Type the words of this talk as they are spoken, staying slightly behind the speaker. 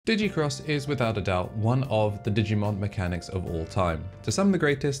DigiXros is without a doubt one of the Digimon mechanics of all time. To some the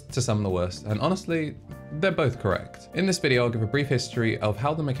greatest, to some the worst, and honestly, they're both correct. In this video I'll give a brief history of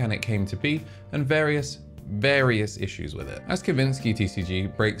how the mechanic came to be and various issues with it. As KnTElixar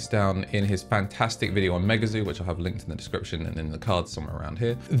TCG breaks down in his fantastic video on Megazoo, which I'll have linked in the description and in the cards somewhere around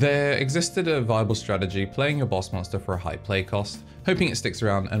here, there existed a viable strategy playing your boss monster for a high play cost, hoping it sticks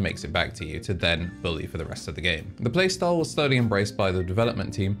around and makes it back to you to then bully for the rest of the game. The playstyle was slowly embraced by the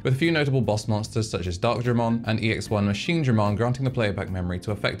development team, with a few notable boss monsters such as Digimon and EX1 Machine Digimon granting the player back memory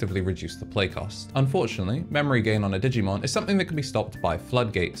to effectively reduce the play cost. Unfortunately, memory gain on a Digimon is something that can be stopped by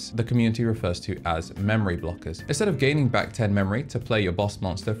floodgates, the community refers to as memory blockers. Instead of gaining back 10 memory to play your boss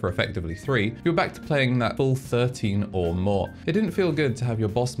monster for effectively 3, you're back to playing that full 13 or more. It didn't feel good to have your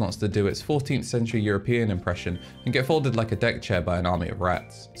boss monster do its 14th century European impression and get folded like a deck chair by an army of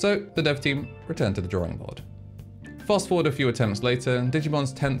rats. So the dev team returned to the drawing board. Fast forward a few attempts later,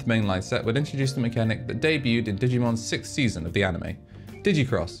 Digimon's 10th mainline set would introduce the mechanic that debuted in Digimon's 6th season of the anime,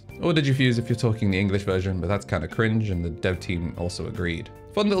 DigiXros, or Digifuse if you're talking the English version, but that's kinda cringe and the dev team also agreed.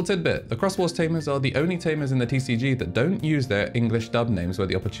 Fun little tidbit, the Cross Wars tamers are the only tamers in the TCG that don't use their English dub names where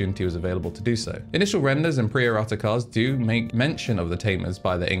the opportunity was available to do so. Initial renders and pre-errata cards do make mention of the tamers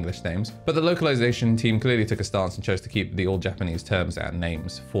by their English names, but the localization team clearly took a stance and chose to keep the all Japanese terms and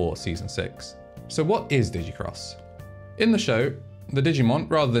names for Season 6. So what is DigiXros? In the show, the Digimon,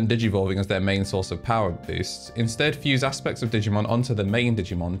 rather than digivolving as their main source of power boosts, instead fuse aspects of Digimon onto the main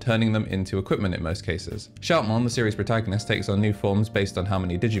Digimon, turning them into equipment in most cases. Shoutmon, the series protagonist, takes on new forms based on how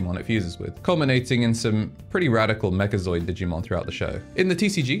many Digimon it fuses with, culminating in some pretty radical Mechazoid Digimon throughout the show. In the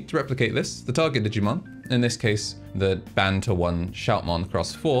TCG, to replicate this, the target Digimon, in this case the Band to 1 Shoutmon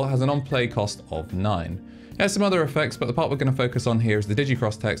Cross 4, has an on-play cost of 9. It has some other effects, but the part we're going to focus on here is the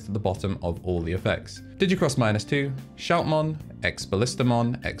DigiXros text at the bottom of all the effects. DigiXros -2, Shoutmon, X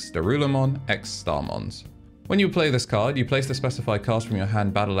Ballistamon, X Darulamon, X Starmons. When you play this card, you place the specified cards from your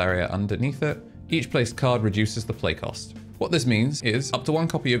hand battle area underneath it. Each placed card reduces the play cost. What this means is up to 1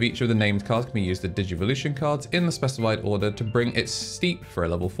 copy of each of the named cards can be used as Digivolution cards in the specified order to bring its steep for a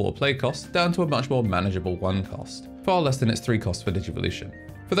level 4 play cost down to a much more manageable 1 cost, far less than its 3 cost for Digivolution.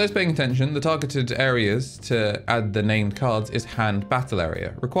 For those paying attention, the targeted areas to add the named cards is hand battle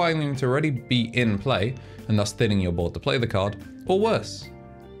area, requiring them to already be in play and thus thinning your board to play the card, or worse,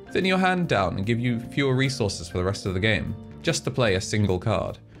 thin your hand down and give you fewer resources for the rest of the game, just to play a single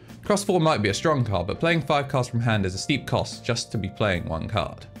card. Cross 4 might be a strong card, but playing 5 cards from hand is a steep cost just to be playing 1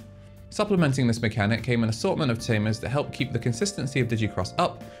 card. Supplementing this mechanic came an assortment of tamers that help keep the consistency of DigiXros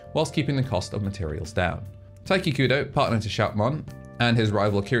up whilst keeping the cost of materials down. Taiki Kudo, partner to Shoutmon, and his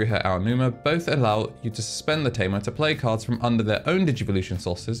rival Kiriha Aonuma both allow you to suspend the tamer to play cards from under their own Digivolution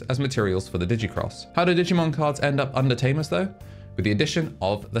sources as materials for the DigiXros. How do Digimon cards end up under tamers though? With the addition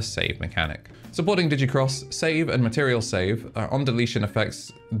of the save mechanic. Supporting DigiXros, save and material save are on deletion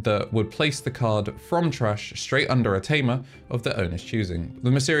effects that would place the card from trash straight under a tamer of their owner's choosing. The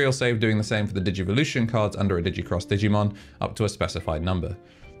material save doing the same for the Digivolution cards under a DigiXros Digimon up to a specified number.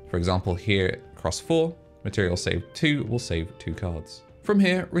 For example here, Cross 4, material save 2 will save 2 cards. From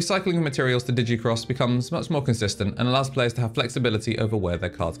here, recycling of materials to DigiXros becomes much more consistent and allows players to have flexibility over where their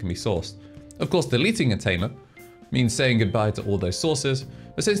cards can be sourced. Of course, deleting a tamer means saying goodbye to all those sources,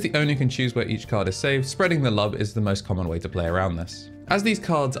 but since the owner can choose where each card is saved, spreading the love is the most common way to play around this. As these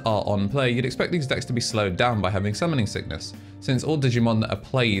cards are on play, you'd expect these decks to be slowed down by having summoning sickness, since all Digimon that are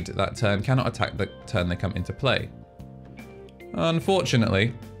played that turn cannot attack the turn they come into play.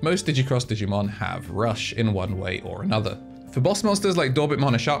 Unfortunately, most DigiXros Digimon have Rush in one way or another. For boss monsters like Dorbitmon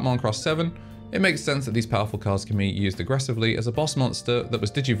and Shoutmon Cross 7, it makes sense that these powerful cards can be used aggressively as a boss monster that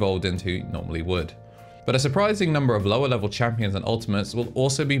was digivolved into normally would. But a surprising number of lower level champions and ultimates will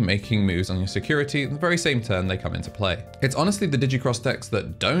also be making moves on your security the very same turn they come into play. It's honestly the DigiXros decks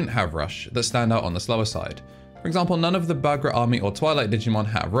that don't have Rush that stand out on the slower side. For example, none of the Bagra Army or Twilight Digimon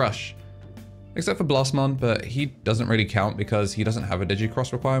have Rush, except for Blastmon, but he doesn't really count because he doesn't have a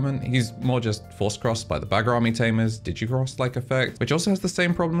DigiXros requirement. He's more just force crossed by the Bagra Army tamers, DigiXros-like effect, which also has the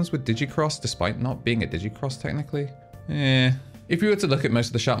same problems with DigiXros despite not being a DigiXros technically. If you were to look at most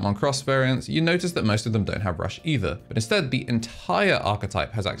of the Shoutmon Cross variants, you notice that most of them don't have Rush either, but instead the entire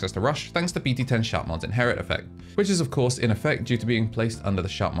archetype has access to Rush thanks to BT10 Shoutmon's Inherit effect, which is of course in effect due to being placed under the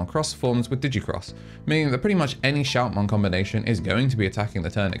Shoutmon Cross forms with DigiXros, meaning that pretty much any Shoutmon combination is going to be attacking the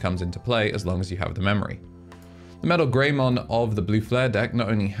turn it comes into play as long as you have the memory. The Metal Greymon of the Blue Flare deck not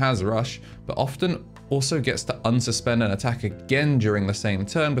only has Rush, but often also gets to unsuspend and attack again during the same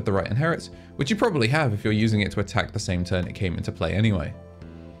turn with the right inherits, which you probably have if you're using it to attack the same turn it came into play anyway.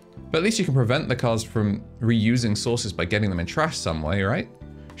 But at least you can prevent the cards from reusing sources by getting them in trash some way, right?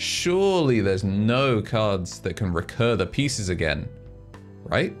 Surely there's no cards that can recur the pieces again,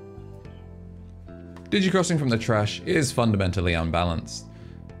 right? Digicrossing from the trash is fundamentally unbalanced.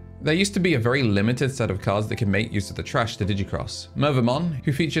 There used to be a very limited set of cards that could make use of the trash to Digicross. Veemon,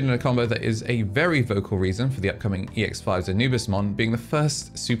 who featured in a combo that is a very vocal reason for the upcoming EX5's Anubismon being the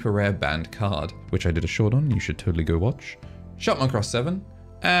first super rare banned card, which I did a short on, you should totally go watch. Shotmon Cross 7,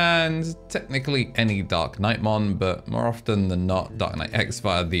 and technically any Dark Knightmon, but more often than not, Dark Knight X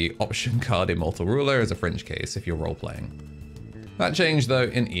via the option card Immortal Ruler is a fringe case if you're role-playing. That changed though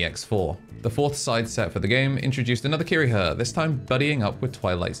in EX4. The fourth side set for the game introduced another Kiriha, this time buddying up with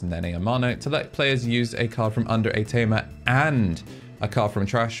Twilight's Nene Amano to let players use a card from under a tamer and a card from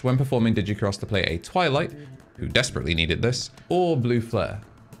trash when performing Digicross to play a Twilight, who desperately needed this, or Blue Flare,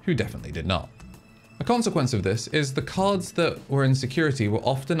 who definitely did not. A consequence of this is the cards that were in security were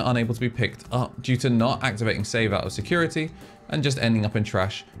often unable to be picked up due to not activating save out of security and just ending up in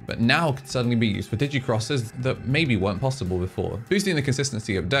trash, but now could suddenly be used for Digicrosses that maybe weren't possible before, boosting the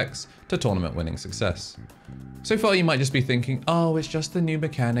consistency of decks to tournament winning success. So far you might just be thinking, oh, it's just a new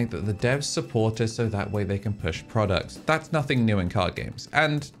mechanic that the devs supported so that way they can push products. That's nothing new in card games.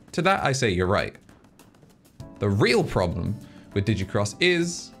 And to that I say you're right. The real problem with Digicross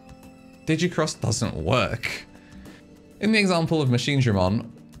is Digicross doesn't work. In the example of Machinedramon,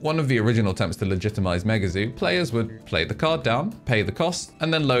 one of the original attempts to legitimize Megazoo, players would play the card down, pay the cost,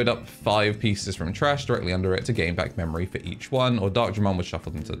 and then load up 5 pieces from trash directly under it to gain back memory for each one, or Darkdramon would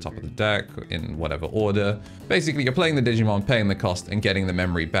shuffle them to the top of the deck in whatever order. Basically, you're playing the Digimon, paying the cost, and getting the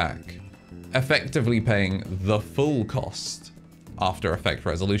memory back. Effectively paying the full cost after effect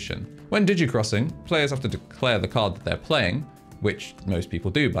resolution. When Digicrossing, players have to declare the card that they're playing, which most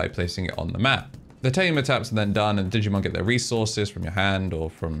people do by placing it on the map. The tamer taps are then done and Digimon get their resources from your hand or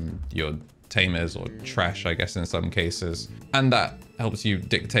from your tamers or trash, I guess in some cases. And that helps you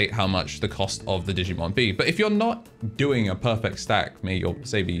dictate how much the cost of the Digimon be. But if you're not doing a perfect stack, maybe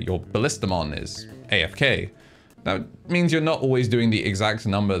your Ballistamon is AFK, that means you're not always doing the exact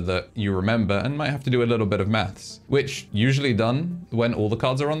number that you remember and might have to do a little bit of maths, which usually done when all the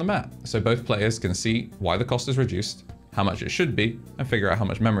cards are on the map. So both players can see why the cost is reduced, how much it should be, and figure out how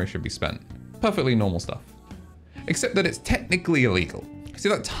much memory should be spent. Perfectly normal stuff. Except that it's technically illegal. See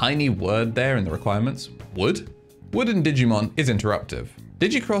that tiny word there in the requirements? Would? Would in Digimon is interruptive.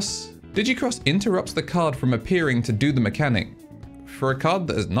 Digicross interrupts the card from appearing to do the mechanic for a card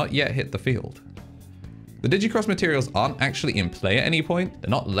that has not yet hit the field. The Digicross materials aren't actually in play at any point.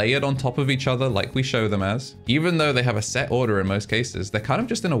 They're not layered on top of each other like we show them as. Even though they have a set order in most cases, they're kind of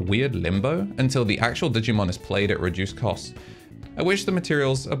just in a weird limbo until the actual Digimon is played at reduced cost, at which the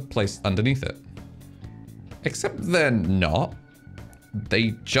materials are placed underneath it. Except they're not.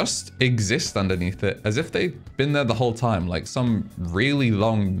 They just exist underneath it as if they've been there the whole time, like some really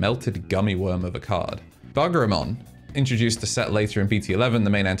long melted gummy worm of a card. Bagramon, introduced a set later in BT11, the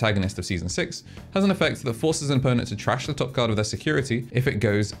main antagonist of Season 6, has an effect that forces an opponent to trash the top card of their security if it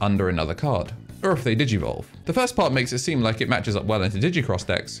goes under another card, or if they digivolve. The first part makes it seem like it matches up well into Digicross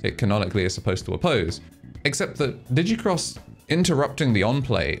decks it canonically is supposed to oppose, except that Digicross interrupting the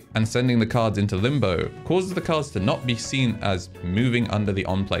on-play and sending the cards into limbo causes the cards to not be seen as moving under the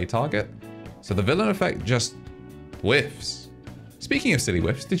on-play target, so the villain effect just whiffs. Speaking of silly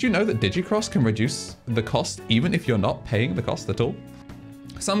whiffs, did you know that Digicross can reduce the cost even if you're not paying the cost at all?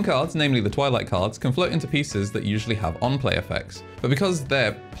 Some cards, namely the Twilight cards, can float into pieces that usually have on-play effects, but because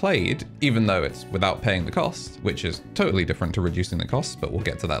they're played, even though it's without paying the cost, which is totally different to reducing the cost, but we'll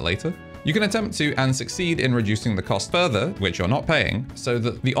get to that later, you can attempt to and succeed in reducing the cost further, which you're not paying, so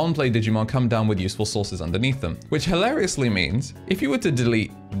that the on-play Digimon come down with useful sources underneath them, which hilariously means if you were to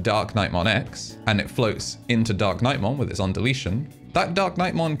delete Dark Knightmon X and it floats into Dark Knightmon with its on-deletion, that Dark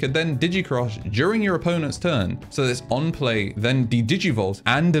Knightmon could then Digicross during your opponent's turn, so this on-play then de-digivolves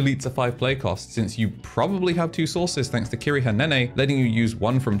and deletes a 5 play cost, since you probably have 2 sources thanks to Kiriha Nene, letting you use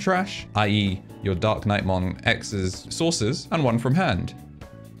one from trash, i.e. your Dark Knightmon X's sources, and one from hand.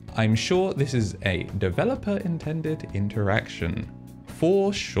 I'm sure this is a developer-intended interaction.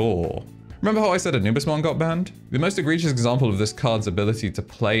 For sure. Remember how I said Anubismon got banned? The most egregious example of this card's ability to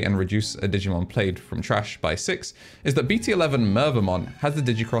play and reduce a Digimon played from trash by 6 is that BT11 Mervamon has the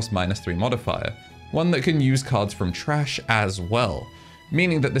Digicross -3 modifier, one that can use cards from trash as well,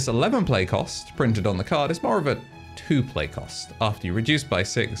 meaning that this 11 play cost printed on the card is more of a 2 play cost after you reduce by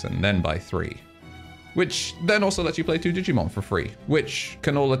 6 and then by 3. Which then also lets you play 2 Digimon for free, which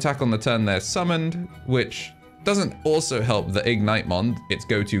can all attack on the turn they're summoned, which doesn't also help that Ignitmon, its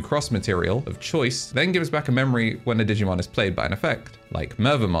go-to cross material of choice, then gives back a memory when a Digimon is played by an effect, like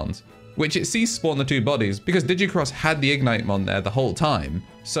Mervamon's, which it sees spawn the 2 bodies because DigiXros had the Ignite Mon there the whole time.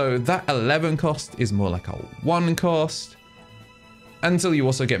 So that 11 cost is more like a 1 cost, until you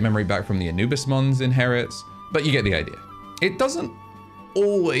also get memory back from the Anubis Mon's inherits, but you get the idea. It doesn't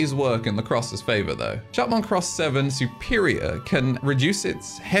always work in the Cross's favor though. Shoutmon Cross 7 Superior can reduce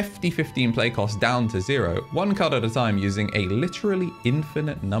its hefty 15 play cost down to 0, 1 card at a time, using a literally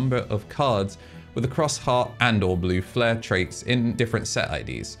infinite number of cards with the Cross Heart and or Blue Flare traits in different set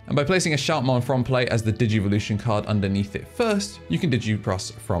IDs. And by placing a Shoutmon from play as the Digivolution card underneath it first, you can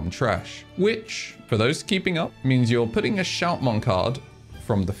Digicross from trash, which, for those keeping up, means you're putting a Shoutmon card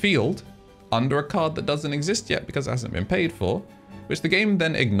from the field under a card that doesn't exist yet because it hasn't been paid for, which the game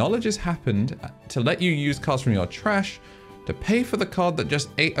then acknowledges happened to let you use cards from your trash to pay for the card that just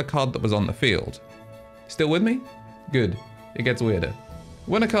ate a card that was on the field. Still with me? Good. It gets weirder.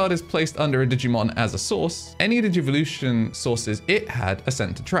 When a card is placed under a Digimon as a source, any Digivolution sources it had are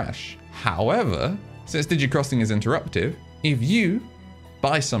sent to trash. However, since Digicrossing is interruptive, if you,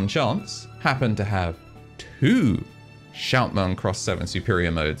 by some chance, happen to have 2 Shoutmon Cross 7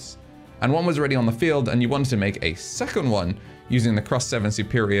 Superior modes, and one was already on the field and you wanted to make a second one using the Cross 7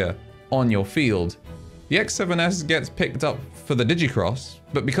 Superior on your field, the X7S gets picked up for the Digicross,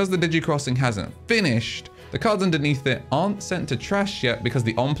 but because the Digicrossing hasn't finished, the cards underneath it aren't sent to trash yet because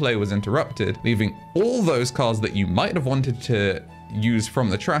the on-play was interrupted, leaving all those cards that you might have wanted to use from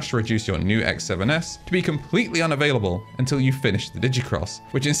the trash to reduce your new X7S to be completely unavailable until you finish the Digicross,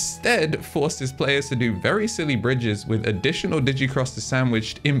 which instead forces players to do very silly bridges with additional Digicrosses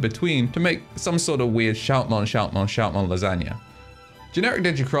sandwiched in between to make some sort of weird Shoutmon lasagna. Generic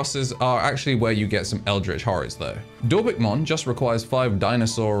Digicrosses are actually where you get some eldritch horrors though. Dorbicmon just requires 5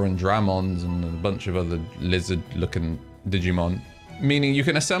 dinosaur and Dramons and a bunch of other lizard looking Digimon, meaning you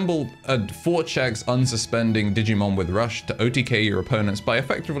can assemble a 4 checks unsuspending Digimon with Rush to OTK your opponents by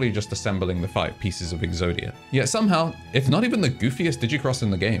effectively just assembling the 5 pieces of Exodia. Yet somehow, it's not even the goofiest Digicross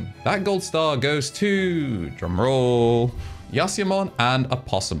in the game. That gold star goes to, drumroll, Yasyamon and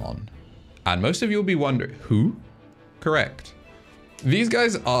Opossumon. And most of you will be wondering, who? Correct. These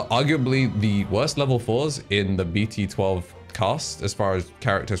guys are arguably the worst level 4s in the BT12 cast as far as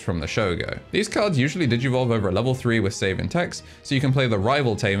characters from the show go. These cards usually digivolve over a level 3 with save in text, so you can play the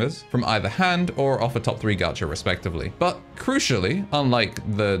rival tamers from either hand or off a top 3 gacha respectively. But crucially, unlike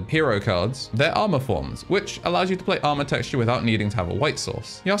the hero cards, they're armor forms, which allows you to play armor texture without needing to have a white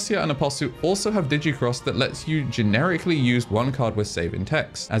source. Yasya and Apossu also have Digicross that lets you generically use 1 card with save in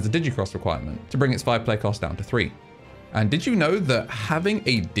text as a Digicross requirement to bring its 5 play cost down to 3. And did you know that having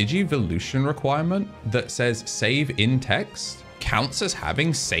a Digivolution requirement that says save in text counts as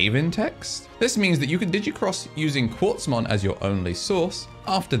having save in text? This means that you can Digicross using Quartzmon as your only source.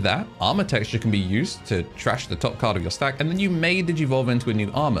 After that, armor texture can be used to trash the top card of your stack, and then you may Digivolve into a new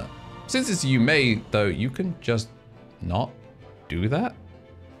armor. Since it's you may, though, you can just not do that.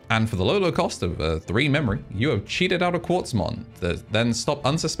 And for the low cost of 3 memory, you have cheated out a Quartzmon that then stop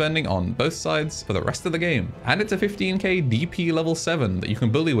unsuspending on both sides for the rest of the game. And it's a 15k DP level 7 that you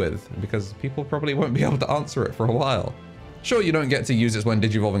can bully with, because people probably won't be able to answer it for a while. Sure, you don't get to use it when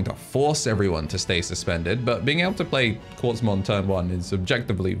Digivolving to force everyone to stay suspended, but being able to play Quartzmon turn 1 is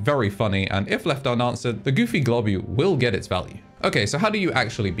objectively very funny, and if left unanswered, the goofy globule will get its value. Okay, so how do you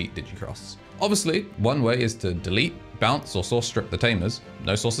actually beat Digicross? Obviously, one way is to delete, bounce, or source strip the tamers.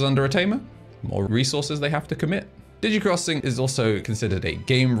 No sources under a tamer? More resources they have to commit. Digicrossing is also considered a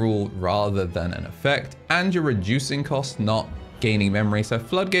game rule rather than an effect, and you're reducing cost, not gaining memory, so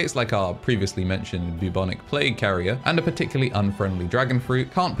floodgates like our previously mentioned bubonic plague carrier and a particularly unfriendly dragon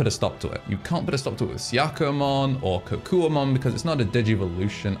fruit can't put a stop to it. You can't put a stop to it with Syakomon or Kokuomon because it's not a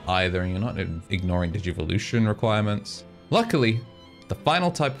Digivolution either, and you're not ignoring Digivolution requirements. Luckily, the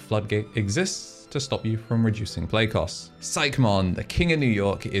final type of floodgate exists to stop you from reducing play costs. Psychmon, the king of New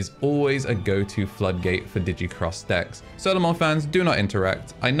York, is always a go-to floodgate for Digicross decks. Solomon fans, do not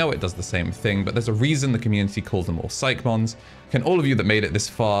interact. I know it does the same thing, but there's a reason the community calls them all Psychmons. Can all of you that made it this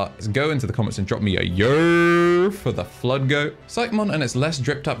far go into the comments and drop me a yo for the floodgoat? Psychmon and its less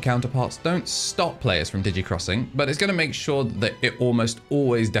dripped up counterparts don't stop players from Digicrossing, but it's going to make sure that it almost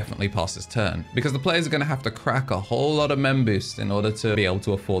always definitely passes turn, because the players are going to have to crack a whole lot of mem boost in order to be able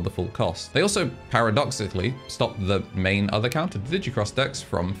to afford the full cost. They also paradoxically stop the main other counter Digicross decks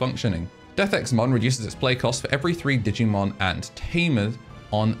from functioning. DeathXmon reduces its play cost for every 3 Digimon and Tamers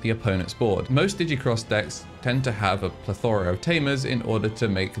on the opponent's board. Most Digicross decks tend to have a plethora of tamers in order to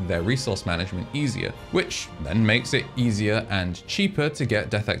make their resource management easier, which then makes it easier and cheaper to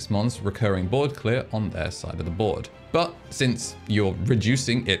get DeathXmon's recurring board clear on their side of the board. But since you're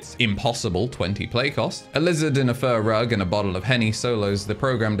reducing its impossible 20 play cost, a lizard in a fur rug and a bottle of Henny solos the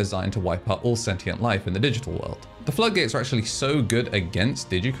program designed to wipe out all sentient life in the digital world. The floodgates are actually so good against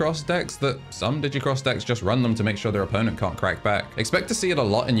DigiXros decks that some DigiXros decks just run them to make sure their opponent can't crack back. Expect to see it a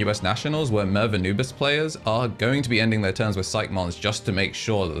lot in US Nationals, where Merv Anubis players are going to be ending their turns with Psychmons just to make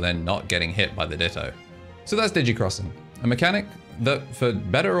sure that they're not getting hit by the Ditto. So that's Digicrossing, a mechanic that, for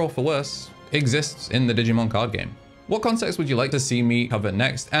better or for worse, exists in the Digimon card game. What context would you like to see me cover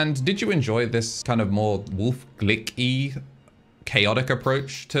next? And did you enjoy this kind of more Wolf Glick-y chaotic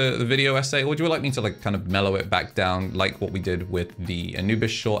approach to the video essay, or would you like me to like kind of mellow it back down like what we did with the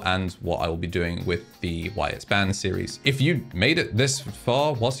Anubis short and what I will be doing with the Why It's Banned series? If you made it this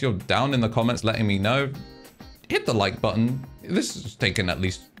far, whilst you're down in the comments letting me know, hit the like button. This has taken at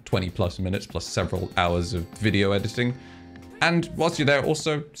least 20+ minutes plus several hours of video editing. And whilst you're there,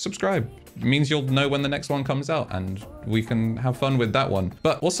 also subscribe. It means you'll know when the next one comes out and we can have fun with that one.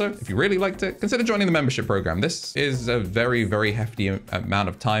 But also, if you really liked it, consider joining the membership program. This is a very, very hefty amount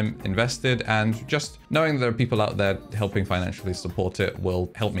of time invested, and just knowing there are people out there helping financially support it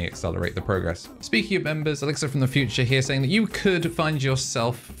will help me accelerate the progress. Speaking of members, Elixir from the future here saying that you could find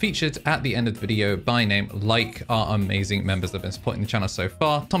yourself featured at the end of the video by name, like our amazing members that have been supporting the channel so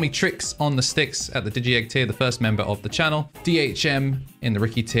far. Tommy Tricks on the sticks at the DigiEgg tier, the first member of the channel, DHM in the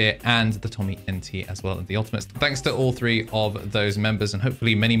Ricky tier, and the Tommy NT as well in the Ultimates. Thanks to all three of those members, and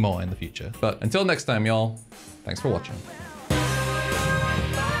hopefully many more in the future. But until next time, y'all, thanks for watching.